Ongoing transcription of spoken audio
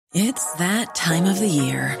It's that time of the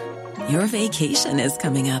year. Your vacation is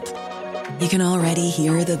coming up. You can already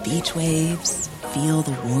hear the beach waves, feel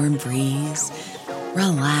the warm breeze,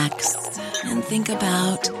 relax, and think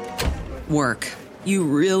about work. You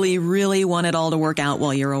really, really want it all to work out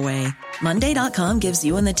while you're away. Monday.com gives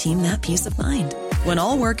you and the team that peace of mind. When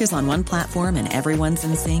all work is on one platform and everyone's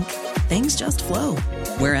in sync, things just flow.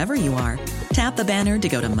 Wherever you are, tap the banner to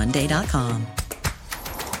go to Monday.com.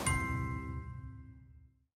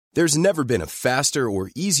 There's never been a faster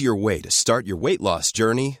or easier way to start your weight loss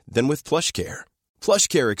journey than with PlushCare.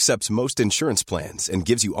 PlushCare accepts most insurance plans and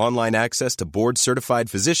gives you online access to board-certified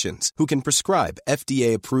physicians who can prescribe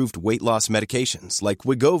FDA-approved weight loss medications like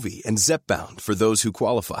Wegovy and Zepbound for those who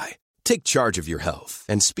qualify. Take charge of your health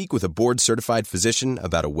and speak with a board-certified physician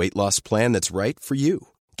about a weight loss plan that's right for you.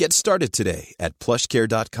 Get started today at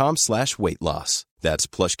plushcare.com/weight loss. That's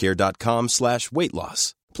plushcare.com/weight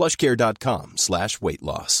loss. plushcare.com/weight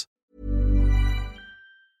loss.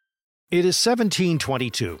 It is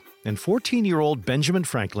 1722, and 14-year-old Benjamin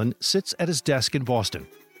Franklin sits at his desk in Boston,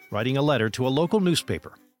 writing a letter to a local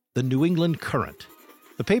newspaper, the New England Courant.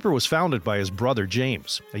 The paper was founded by his brother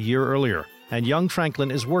James a year earlier, and young Franklin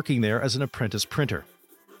is working there as an apprentice printer.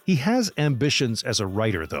 He has ambitions as a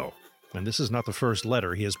writer, though, and this is not the first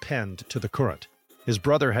letter he has penned to the Courant. His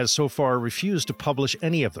brother has so far refused to publish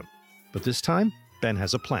any of them, but this time, Ben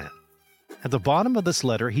has a plan. At the bottom of this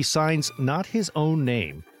letter, he signs not his own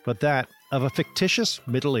name, but that of a fictitious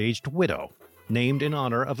middle-aged widow, named in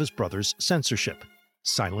honor of his brother's censorship,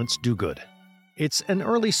 Silence Dogood. It's an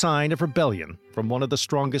early sign of rebellion from one of the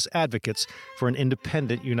strongest advocates for an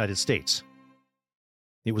independent United States.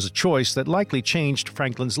 It was a choice that likely changed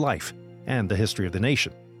Franklin's life and the history of the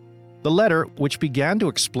nation. The letter, which began to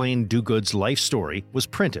explain Dogood's life story, was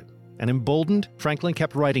printed, and emboldened, Franklin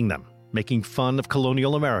kept writing them, making fun of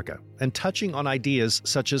colonial America and touching on ideas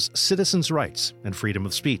such as citizens' rights and freedom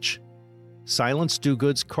of speech. Silence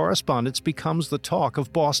Dogood's correspondence becomes the talk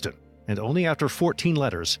of Boston, and only after 14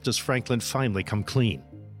 letters does Franklin finally come clean.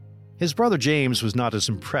 His brother James was not as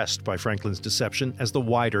impressed by Franklin's deception as the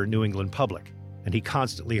wider New England public, and he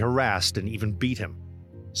constantly harassed and even beat him.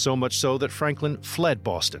 So much so that Franklin fled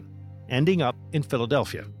Boston, ending up in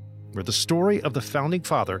Philadelphia, where the story of the founding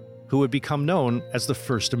father, who would become known as the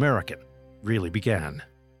first American, really began.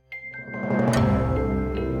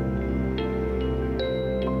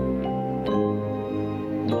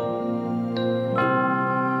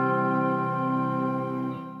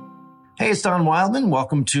 Hey, it's Don Wildman.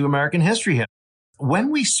 Welcome to American History Hit. When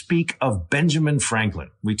we speak of Benjamin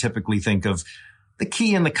Franklin, we typically think of the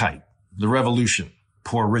Key and the Kite, the Revolution,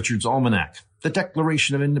 Poor Richard's Almanac, the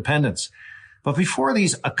Declaration of Independence. But before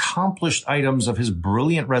these accomplished items of his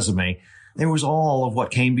brilliant resume, there was all of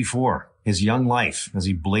what came before, his young life as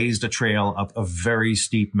he blazed a trail up a very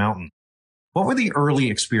steep mountain. What were the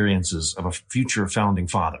early experiences of a future founding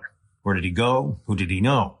father? Where did he go? Who did he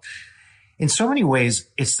know? In so many ways,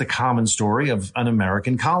 it's the common story of an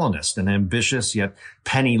American colonist, an ambitious yet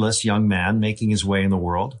penniless young man making his way in the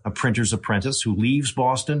world, a printer's apprentice who leaves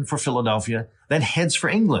Boston for Philadelphia, then heads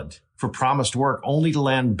for England for promised work, only to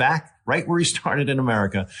land back right where he started in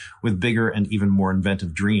America with bigger and even more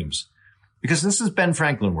inventive dreams. Because this is Ben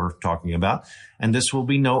Franklin we're talking about, and this will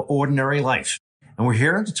be no ordinary life. And we're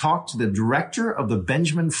here to talk to the director of the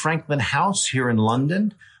Benjamin Franklin House here in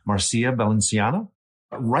London, Marcia Balenciano,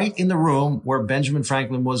 right in the room where Benjamin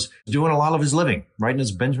Franklin was doing a lot of his living, right in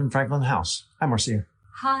his Benjamin Franklin house. Hi, Marcia.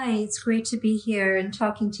 Hi, it's great to be here and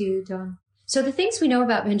talking to you, Don. So the things we know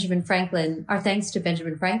about Benjamin Franklin are thanks to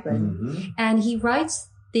Benjamin Franklin. Mm-hmm. And he writes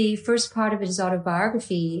the first part of his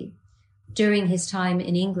autobiography during his time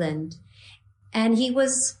in England. And he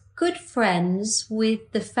was good friends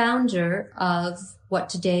with the founder of what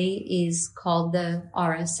today is called the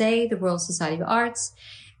RSA, the Royal Society of Arts.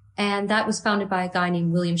 And that was founded by a guy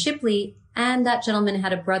named William Shipley. And that gentleman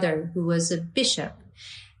had a brother who was a bishop.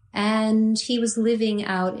 And he was living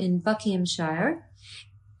out in Buckinghamshire.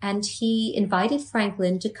 And he invited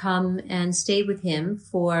Franklin to come and stay with him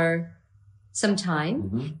for some time.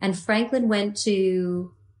 Mm-hmm. And Franklin went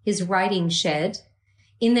to his writing shed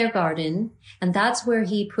in their garden, and that's where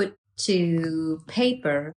he put to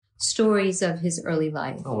paper stories of his early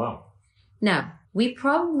life. Oh, wow. Now, we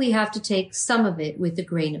probably have to take some of it with a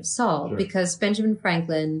grain of salt, sure, because Benjamin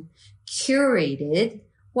Franklin curated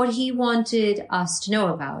what he wanted us to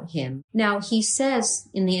know about him. Now, he says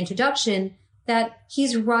in the introduction that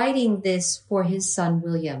he's writing this for his son,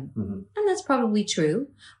 William. Mm-hmm. And that's probably true,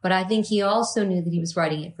 but I think he also knew that he was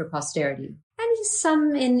writing it for posterity. And he's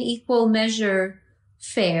some in equal measure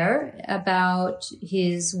fair about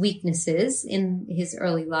his weaknesses in his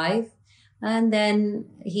early life, And then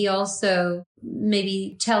he also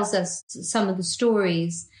maybe tells us some of the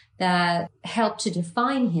stories that help to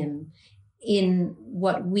define him in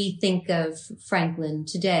what we think of Franklin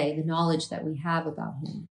today, the knowledge that we have about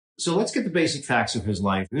him. So let's get the basic facts of his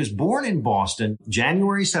life. He was born in Boston,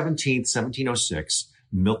 January 17th, 1706.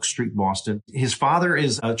 Milk Street, Boston. His father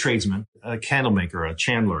is a tradesman, a candle maker, a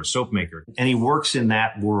chandler, a soap maker, and he works in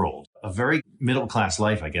that world. A very middle-class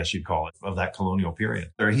life, I guess you'd call it, of that colonial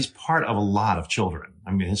period. He's part of a lot of children.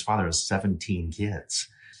 I mean, his father has 17 kids.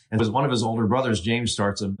 And as one of his older brothers, James,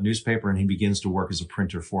 starts a newspaper and he begins to work as a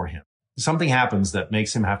printer for him. Something happens that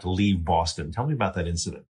makes him have to leave Boston. Tell me about that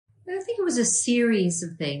incident. I think it was a series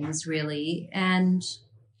of things, really. And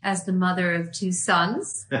as the mother of two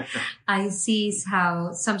sons, I see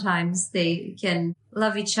how sometimes they can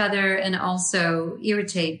love each other and also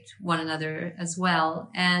irritate one another as well.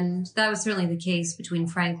 And that was certainly the case between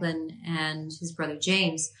Franklin and his brother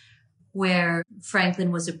James, where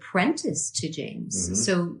Franklin was apprenticed to James. Mm-hmm.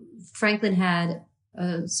 So Franklin had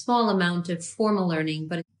a small amount of formal learning,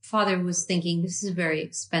 but his father was thinking, this is very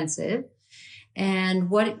expensive. And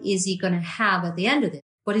what is he going to have at the end of it?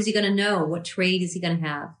 What is he going to know? What trade is he going to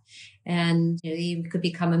have? And he could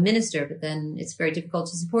become a minister, but then it's very difficult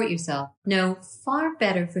to support yourself. No, far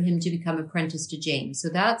better for him to become apprenticed to James. So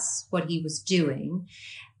that's what he was doing.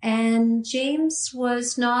 And James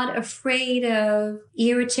was not afraid of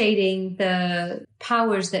irritating the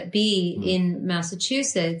powers that be in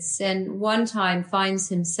Massachusetts. And one time finds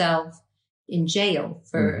himself in jail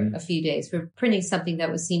for a few days for printing something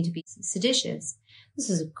that was seen to be seditious. This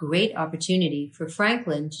is a great opportunity for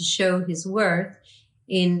Franklin to show his worth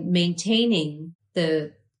in maintaining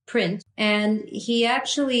the print. And he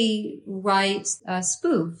actually writes a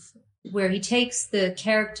spoof where he takes the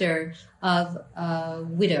character of a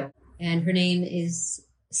widow, and her name is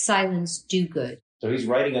Silence Dogood. So he's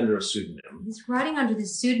writing under a pseudonym. He's writing under the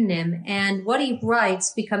pseudonym, and what he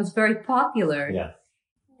writes becomes very popular. Yeah.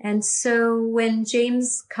 And so when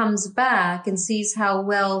James comes back and sees how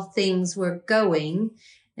well things were going,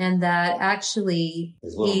 and that actually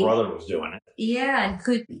his little brother was doing it. Yeah, and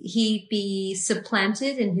could he be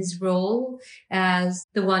supplanted in his role as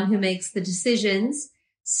the one who makes the decisions?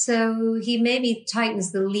 So he maybe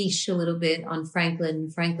tightens the leash a little bit on Franklin.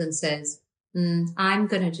 Franklin says, I'm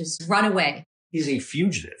going to just run away. He's a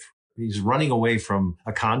fugitive. He's running away from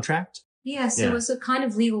a contract. Yes, it was a kind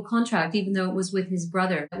of legal contract, even though it was with his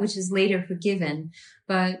brother, which is later forgiven.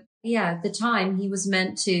 But yeah, at the time he was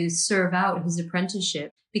meant to serve out his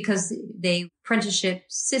apprenticeship because the apprenticeship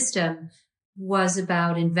system was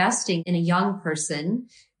about investing in a young person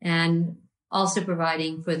and also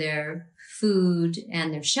providing for their food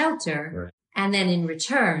and their shelter. Right. And then in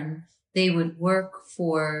return, they would work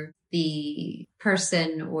for the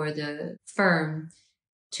person or the firm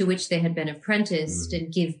to which they had been apprenticed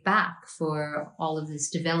and give back for all of this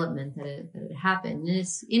development that had happened. And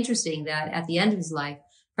it's interesting that at the end of his life,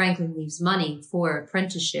 Franklin leaves money for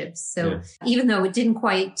apprenticeships. So even though it didn't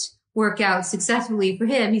quite work out successfully for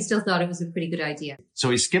him, he still thought it was a pretty good idea. So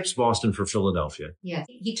he skips Boston for Philadelphia. Yeah.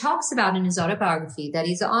 He talks about in his autobiography that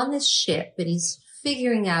he's on this ship and he's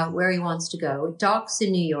figuring out where he wants to go. It docks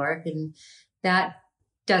in New York, and that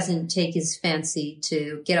doesn't take his fancy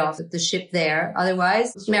to get off the ship there.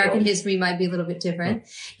 Otherwise, American history might be a little bit different.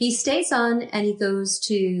 He stays on and he goes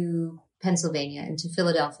to Pennsylvania and to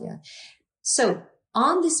Philadelphia. So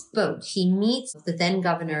on this boat, he meets the then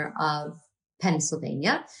governor of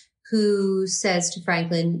Pennsylvania, who says to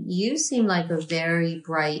Franklin, you seem like a very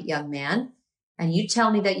bright young man, and you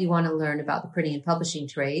tell me that you want to learn about the printing and publishing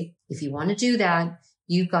trade. If you want to do that,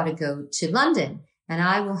 you've got to go to London, and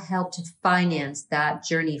I will help to finance that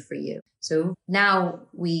journey for you. So now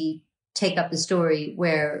we take up the story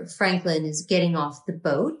where Franklin is getting off the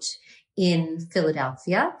boat in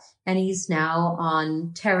Philadelphia, and he's now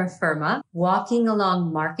on terra firma, walking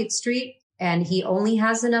along Market Street. And he only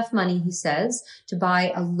has enough money, he says, to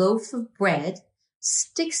buy a loaf of bread,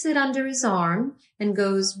 sticks it under his arm, and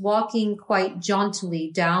goes walking quite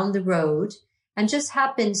jauntily down the road, and just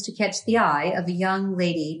happens to catch the eye of a young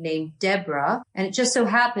lady named Deborah. And it just so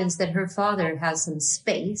happens that her father has some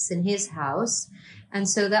space in his house. And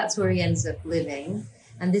so that's where he ends up living.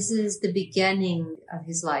 And this is the beginning of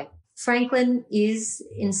his life. Franklin is,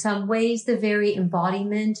 in some ways, the very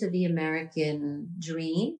embodiment of the American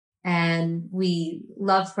dream. And we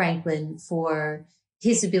love Franklin for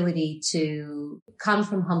his ability to come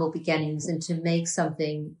from humble beginnings and to make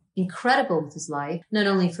something incredible with his life, not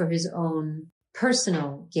only for his own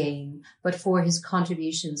personal gain, but for his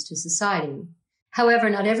contributions to society.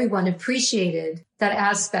 However, not everyone appreciated that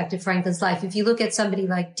aspect of Franklin's life. If you look at somebody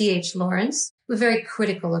like D.H. Lawrence, who was very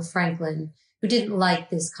critical of Franklin who didn't like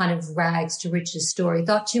this kind of rags to riches story,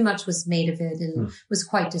 thought too much was made of it and was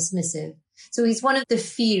quite dismissive. So he's one of the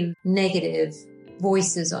few negative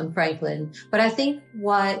voices on Franklin. But I think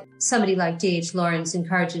what somebody like D.H. Lawrence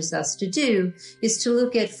encourages us to do is to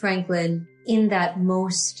look at Franklin in that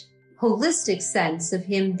most holistic sense of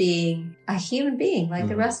him being a human being like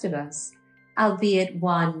the rest of us, albeit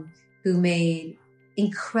one who made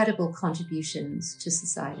incredible contributions to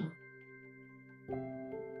society.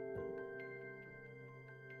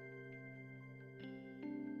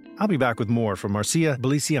 I'll be back with more from Marcia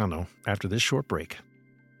Beliciano after this short break.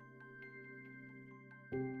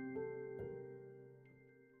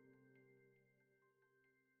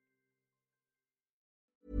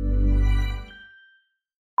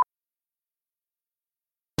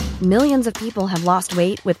 Millions of people have lost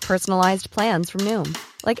weight with personalized plans from Noom.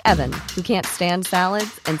 Like Evan, who can't stand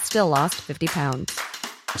salads and still lost 50 pounds.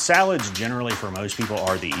 Salads generally for most people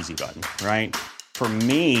are the easy button, right? For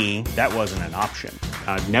me, that wasn't an option.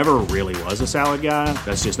 I never really was a salad guy.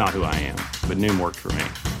 That's just not who I am. But Noom worked for me.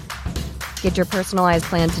 Get your personalized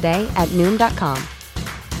plan today at Noom.com.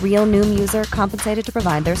 Real Noom user compensated to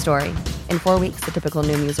provide their story. In 4 weeks, the typical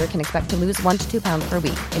Noom user can expect to lose 1 to 2 pounds per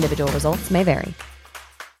week. Individual results may vary.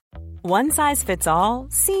 One size fits all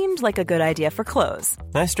seemed like a good idea for clothes.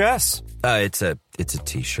 Nice dress. It's a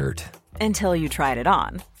T-shirt. Until you tried it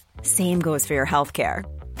on. Same goes for your healthcare.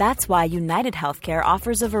 That's why United Healthcare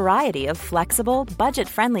offers a variety of flexible,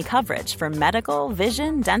 budget-friendly coverage for medical,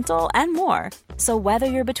 vision, dental, and more. So whether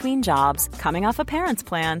you're between jobs, coming off a parent's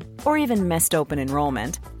plan, or even missed open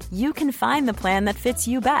enrollment, you can find the plan that fits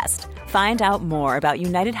you best. Find out more about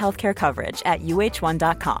United Healthcare coverage at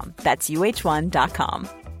uh1.com. That's uh1.com.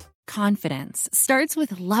 Confidence starts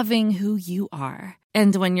with loving who you are.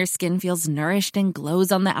 And when your skin feels nourished and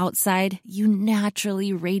glows on the outside, you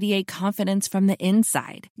naturally radiate confidence from the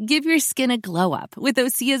inside. Give your skin a glow up with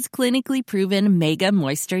Osea's clinically proven Mega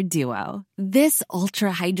Moisture Duo. This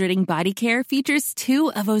ultra-hydrating body care features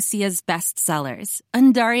 2 of Osea's best sellers,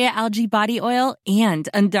 Undaria Algae Body Oil and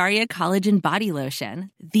Undaria Collagen Body Lotion.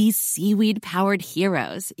 These seaweed-powered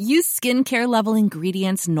heroes use skincare-level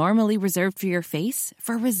ingredients normally reserved for your face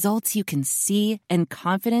for results you can see and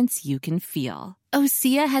confidence you can feel.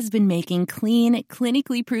 Osea has been making clean,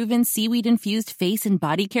 clinically proven seaweed-infused face and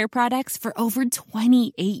body care products for over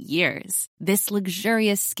 28 years. This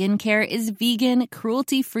luxurious skincare is vegan,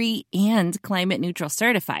 cruelty-free, and climate-neutral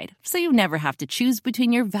certified, so you never have to choose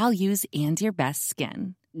between your values and your best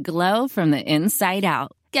skin. Glow from the inside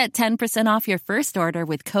out. Get 10% off your first order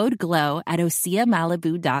with code GLOW at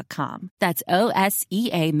OseaMalibu.com. That's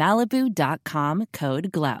OSEA Malibu.com,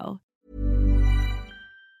 code GLOW.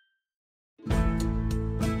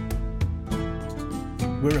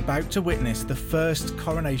 We're about to witness the first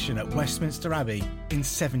coronation at Westminster Abbey in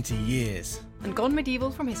 70 years. And Gone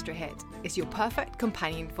Medieval from History Hit is your perfect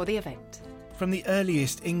companion for the event. From the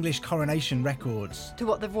earliest English coronation records to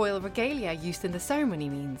what the royal regalia used in the ceremony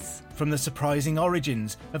means. From the surprising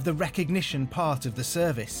origins of the recognition part of the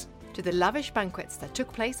service to the lavish banquets that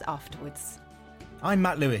took place afterwards. I'm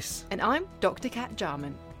Matt Lewis. And I'm Dr. Kat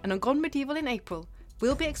Jarman. And on Gone Medieval in April,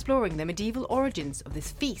 we'll be exploring the medieval origins of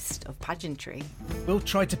this feast of pageantry. We'll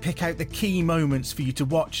try to pick out the key moments for you to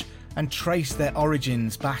watch and trace their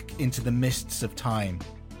origins back into the mists of time.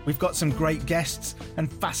 We've got some great guests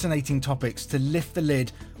and fascinating topics to lift the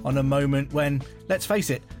lid on a moment when, let's face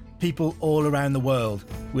it, people all around the world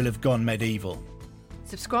will have gone medieval.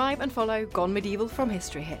 Subscribe and follow Gone Medieval from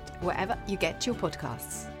History Hit wherever you get your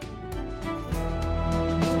podcasts.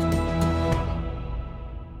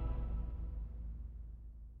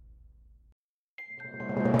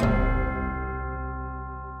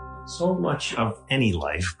 So much of any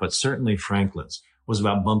life, but certainly Franklin's, was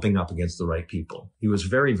about bumping up against the right people. He was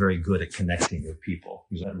very, very good at connecting with people.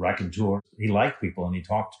 He was a raconteur. He liked people and he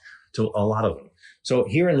talked to a lot of them. So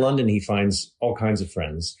here in London, he finds all kinds of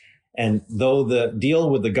friends. And though the deal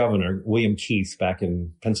with the governor, William Keith, back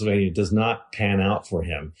in Pennsylvania, does not pan out for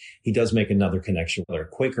him, he does make another connection with a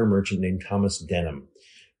Quaker merchant named Thomas Denham,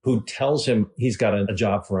 who tells him he's got a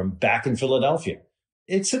job for him back in Philadelphia.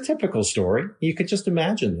 It's a typical story. You could just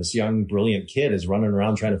imagine this young, brilliant kid is running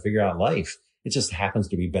around trying to figure out life. It just happens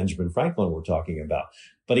to be Benjamin Franklin we're talking about.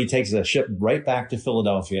 But he takes a ship right back to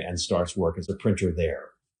Philadelphia and starts work as a printer there.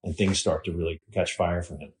 And things start to really catch fire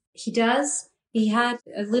for him. He does. He had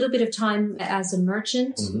a little bit of time as a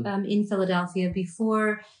merchant in Philadelphia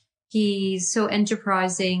before he's so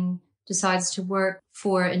enterprising, decides to work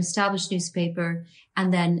for an established newspaper,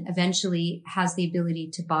 and then eventually has the ability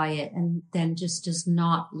to buy it and then just does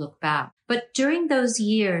not look back. But during those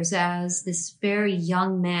years as this very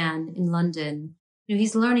young man in London,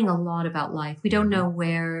 he's learning a lot about life. We don't know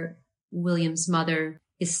where William's mother,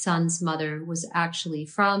 his son's mother, was actually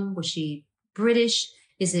from. Was she British?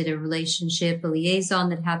 Is it a relationship, a liaison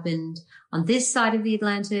that happened on this side of the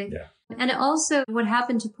Atlantic? Yeah. And also what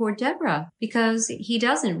happened to poor Deborah, because he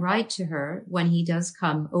doesn't write to her when he does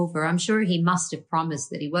come over. I'm sure he must have promised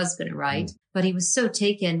that he was going to write, but he was so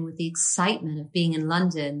taken with the excitement of being in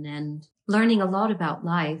London and learning a lot about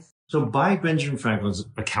life. So by Benjamin Franklin's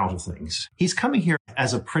account of things, he's coming here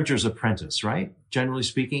as a printer's apprentice, right? Generally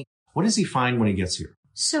speaking. What does he find when he gets here?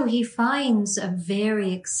 So he finds a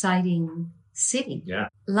very exciting city. Yeah.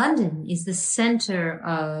 London is the center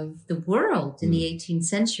of the world in the 18th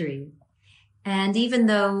century. And even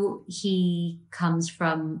though he comes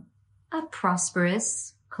from a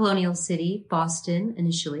prosperous colonial city, Boston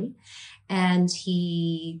initially, and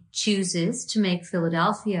he chooses to make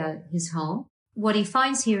Philadelphia his home, what he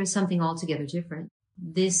finds here is something altogether different.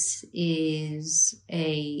 This is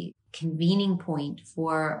a convening point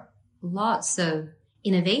for lots of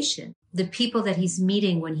innovation. The people that he's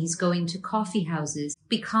meeting when he's going to coffee houses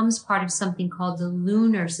becomes part of something called the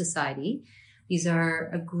Lunar Society. These are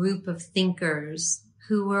a group of thinkers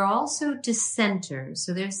who were also dissenters.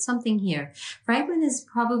 So there's something here. Franklin is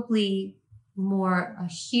probably more a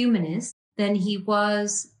humanist than he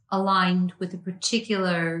was aligned with a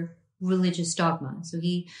particular religious dogma. So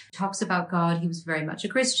he talks about God. He was very much a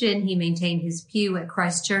Christian. He maintained his pew at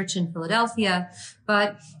Christ Church in Philadelphia,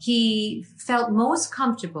 but he felt most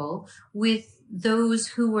comfortable with those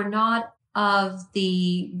who were not of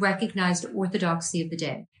the recognized orthodoxy of the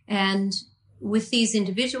day. And with these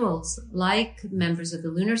individuals, like members of the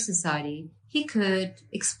Lunar Society, he could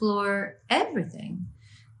explore everything.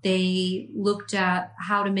 They looked at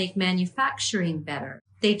how to make manufacturing better.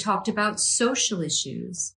 They talked about social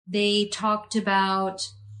issues. They talked about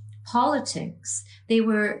politics. They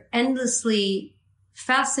were endlessly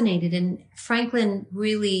fascinated, and Franklin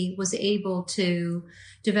really was able to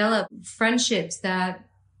develop friendships that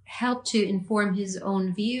helped to inform his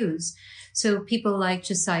own views. So people like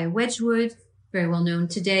Josiah Wedgwood, very well known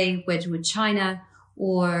today, Wedgwood China,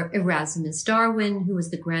 or Erasmus Darwin, who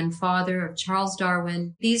was the grandfather of Charles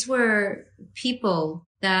Darwin. These were people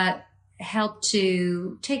that helped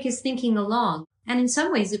to take his thinking along. And in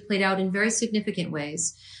some ways, it played out in very significant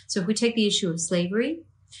ways. So if we take the issue of slavery,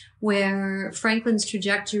 where Franklin's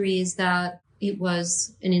trajectory is that it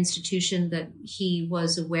was an institution that he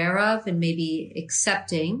was aware of and maybe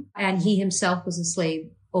accepting, and he himself was a slave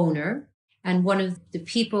owner. And one of the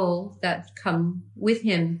people that come with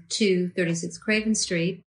him to 36 Craven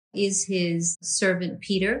Street is his servant,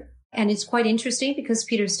 Peter. And it's quite interesting because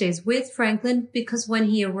Peter stays with Franklin because when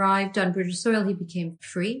he arrived on British soil, he became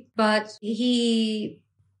free. But he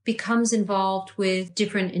becomes involved with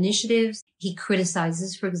different initiatives. He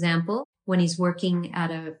criticizes, for example, when he's working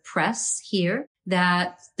at a press here,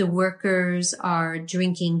 that the workers are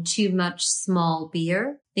drinking too much small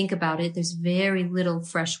beer. Think about it. There's very little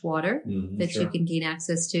fresh water that you can gain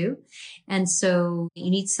access to. And so you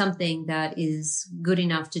need something that is good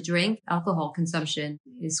enough to drink. Alcohol consumption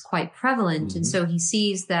is quite prevalent. And so he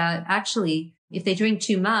sees that actually, if they drink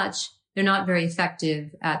too much, they're not very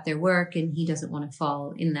effective at their work, and he doesn't want to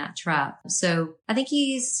fall in that trap. So I think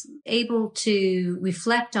he's able to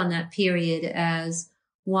reflect on that period as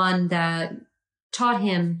one that taught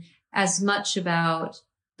him as much about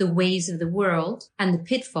the ways of the world and the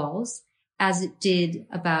pitfalls as it did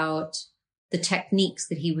about the techniques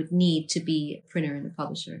that he would need to be a printer and a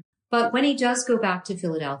publisher. But when he does go back to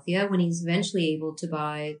Philadelphia, when he's eventually able to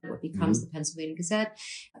buy what becomes the Pennsylvania Gazette,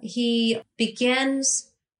 he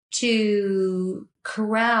begins to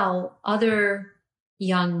corral other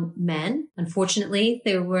young men. Unfortunately,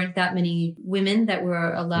 there weren't that many women that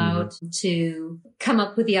were allowed to come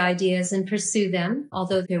up with the ideas and pursue them,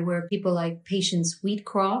 although there were people like Patience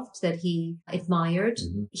Wheatcroft that he admired.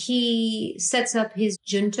 He sets up his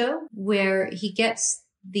junto where he gets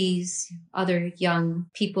these other young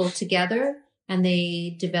people together and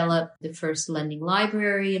they develop the first lending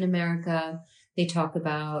library in America. They talk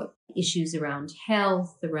about issues around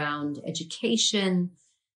health, around education.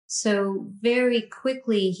 So very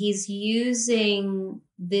quickly, he's using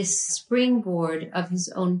this springboard of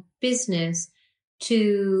his own business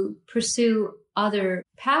to pursue other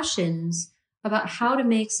passions about how to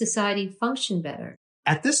make society function better.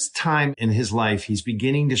 At this time in his life, he's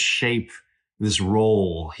beginning to shape this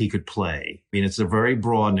role he could play. I mean, it's a very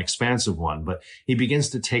broad and expansive one, but he begins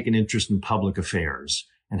to take an interest in public affairs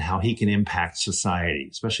and how he can impact society,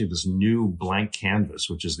 especially this new blank canvas,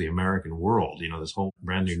 which is the American world, you know, this whole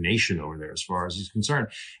brand new nation over there as far as he's concerned.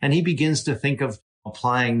 And he begins to think of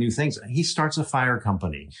applying new things. He starts a fire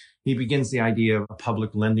company. He begins the idea of a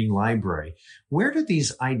public lending library. Where did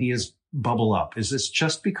these ideas bubble up? Is this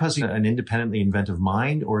just because he's an independently inventive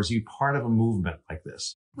mind, or is he part of a movement like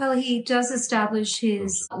this? Well, he does establish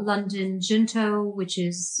his London Junto, which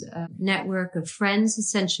is a network of friends,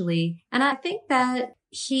 essentially. And I think that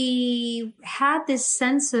he had this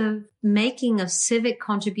sense of making a civic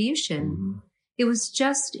contribution. Mm-hmm. It was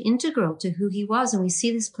just integral to who he was. And we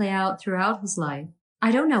see this play out throughout his life.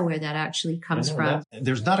 I don't know where that actually comes from.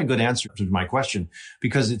 There's not a good answer to my question,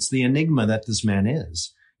 because it's the enigma that this man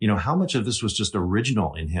is. You know, how much of this was just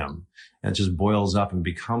original in him and just boils up and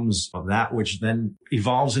becomes that which then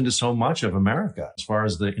evolves into so much of America as far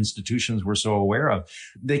as the institutions we're so aware of.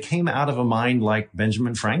 They came out of a mind like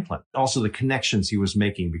Benjamin Franklin. Also the connections he was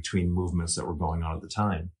making between movements that were going on at the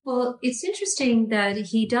time. Well, it's interesting that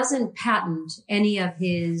he doesn't patent any of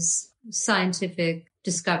his scientific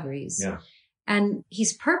discoveries. Yeah. And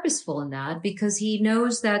he's purposeful in that because he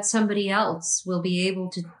knows that somebody else will be able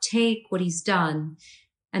to take what he's done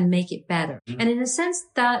and make it better. Mm-hmm. And in a sense,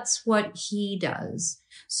 that's what he does.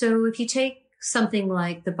 So if you take something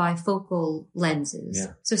like the bifocal lenses,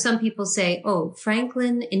 so some people say, oh,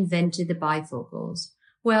 Franklin invented the bifocals.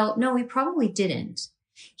 Well, no, he probably didn't.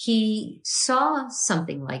 He saw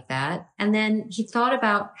something like that, and then he thought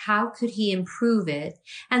about how could he improve it,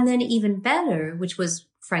 and then even better, which was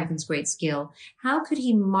Franklin's great skill, how could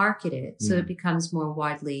he market it so it becomes more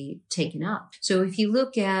widely taken up? So if you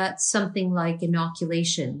look at something like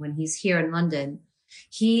inoculation, when he's here in London,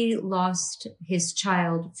 he lost his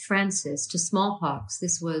child Francis to smallpox.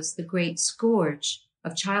 This was the great scourge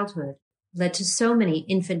of childhood, led to so many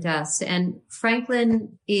infant deaths. And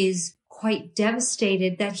Franklin is quite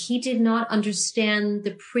devastated that he did not understand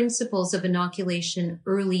the principles of inoculation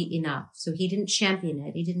early enough. So he didn't champion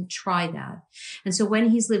it. He didn't try that. And so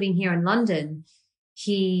when he's living here in London,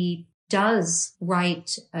 he does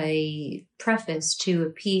write a preface to a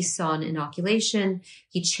piece on inoculation.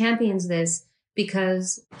 He champions this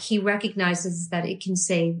because he recognizes that it can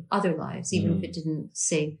save other lives, even if it didn't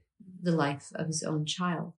save the life of his own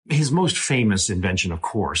child. His most famous invention, of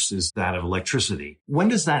course, is that of electricity. When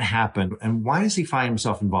does that happen? And why does he find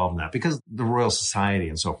himself involved in that? Because the Royal Society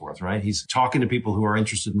and so forth, right? He's talking to people who are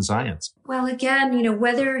interested in science. Well, again, you know,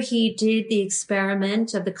 whether he did the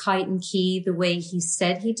experiment of the kite and key the way he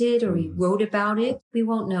said he did, or he wrote about it, we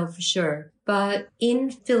won't know for sure. But in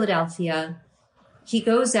Philadelphia, he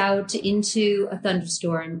goes out into a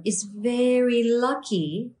thunderstorm, is very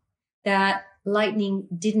lucky that lightning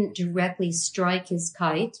didn't directly strike his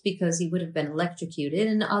kite because he would have been electrocuted.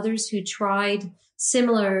 And others who tried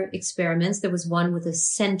similar experiments, there was one with a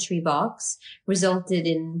sentry box, resulted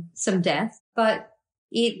in some death. But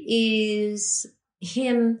it is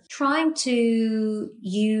him trying to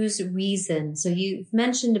use reason. So you've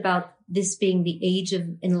mentioned about this being the age of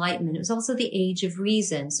enlightenment. It was also the age of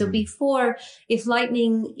reason. So before, if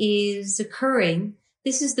lightning is occurring,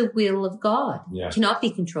 this is the will of God. Cannot be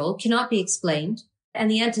controlled, cannot be explained. And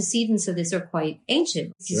the antecedents of this are quite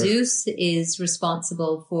ancient. Sure. Zeus is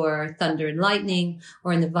responsible for thunder and lightning,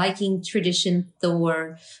 or in the Viking tradition,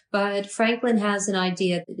 Thor. But Franklin has an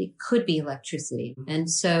idea that it could be electricity. And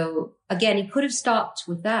so, again, he could have stopped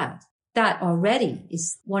with that. That already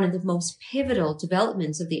is one of the most pivotal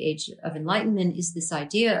developments of the Age of Enlightenment, is this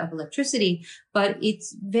idea of electricity. But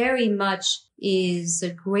it's very much is a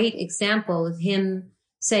great example of him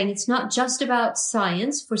saying it's not just about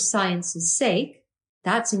science for science's sake.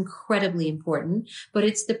 That's incredibly important, but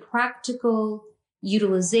it's the practical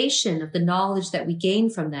utilization of the knowledge that we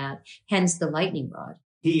gain from that, hence the lightning rod.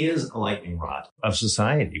 He is a lightning rod of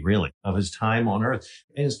society, really, of his time on Earth.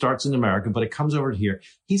 And it starts in America, but it comes over here.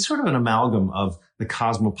 He's sort of an amalgam of the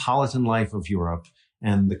cosmopolitan life of Europe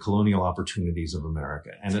and the colonial opportunities of America.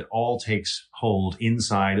 And it all takes hold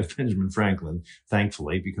inside of Benjamin Franklin,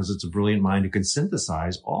 thankfully, because it's a brilliant mind who can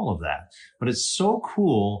synthesize all of that. But it's so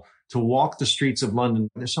cool to walk the streets of London.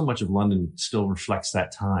 There's so much of London still reflects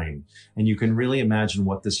that time. And you can really imagine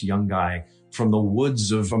what this young guy from the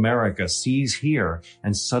woods of America sees here,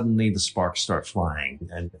 and suddenly the sparks start flying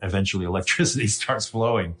and eventually electricity starts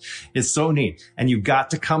flowing. It's so neat. And you've got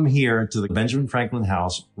to come here to the Benjamin Franklin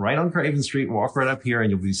house right on Craven Street, walk right up here,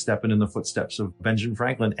 and you'll be stepping in the footsteps of Benjamin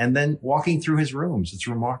Franklin and then walking through his rooms. It's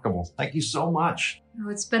remarkable. Thank you so much. Oh,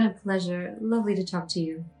 it's been a pleasure. Lovely to talk to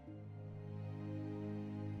you.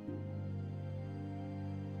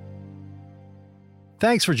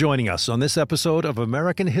 Thanks for joining us on this episode of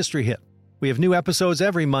American History Hit. We have new episodes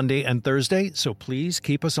every Monday and Thursday, so please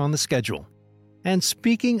keep us on the schedule. And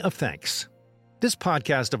speaking of thanks, This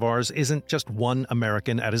podcast of ours isn't just one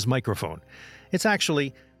American at his microphone. It's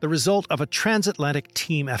actually the result of a transatlantic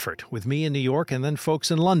team effort with me in New York and then folks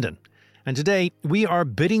in London. And today, we are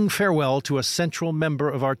bidding farewell to a central member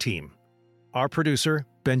of our team, our producer,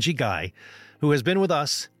 Benji Guy, who has been with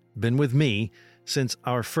us, been with me, since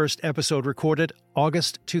our first episode recorded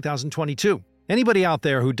August 2022. Anybody out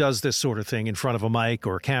there who does this sort of thing in front of a mic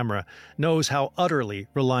or camera knows how utterly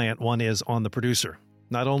reliant one is on the producer.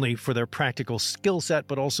 Not only for their practical skill set,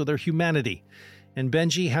 but also their humanity. And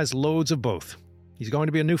Benji has loads of both. He's going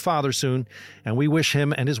to be a new father soon, and we wish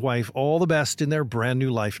him and his wife all the best in their brand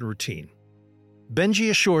new life and routine. Benji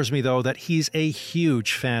assures me, though, that he's a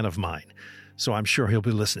huge fan of mine, so I'm sure he'll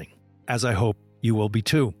be listening, as I hope you will be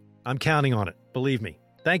too. I'm counting on it, believe me.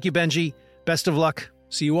 Thank you, Benji. Best of luck.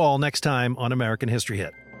 See you all next time on American History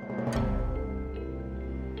Hit.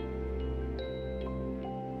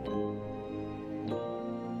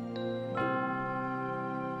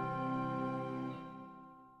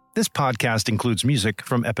 This podcast includes music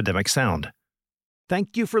from Epidemic Sound.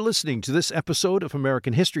 Thank you for listening to this episode of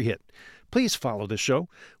American History Hit. Please follow this show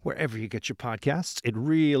wherever you get your podcasts. It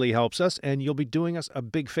really helps us, and you'll be doing us a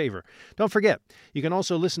big favor. Don't forget, you can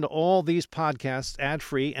also listen to all these podcasts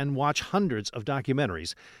ad-free and watch hundreds of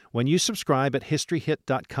documentaries when you subscribe at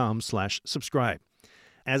historyhit.com/subscribe.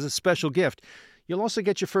 As a special gift, you'll also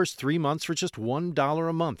get your first 3 months for just $1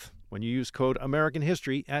 a month when you use code American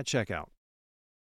History at checkout.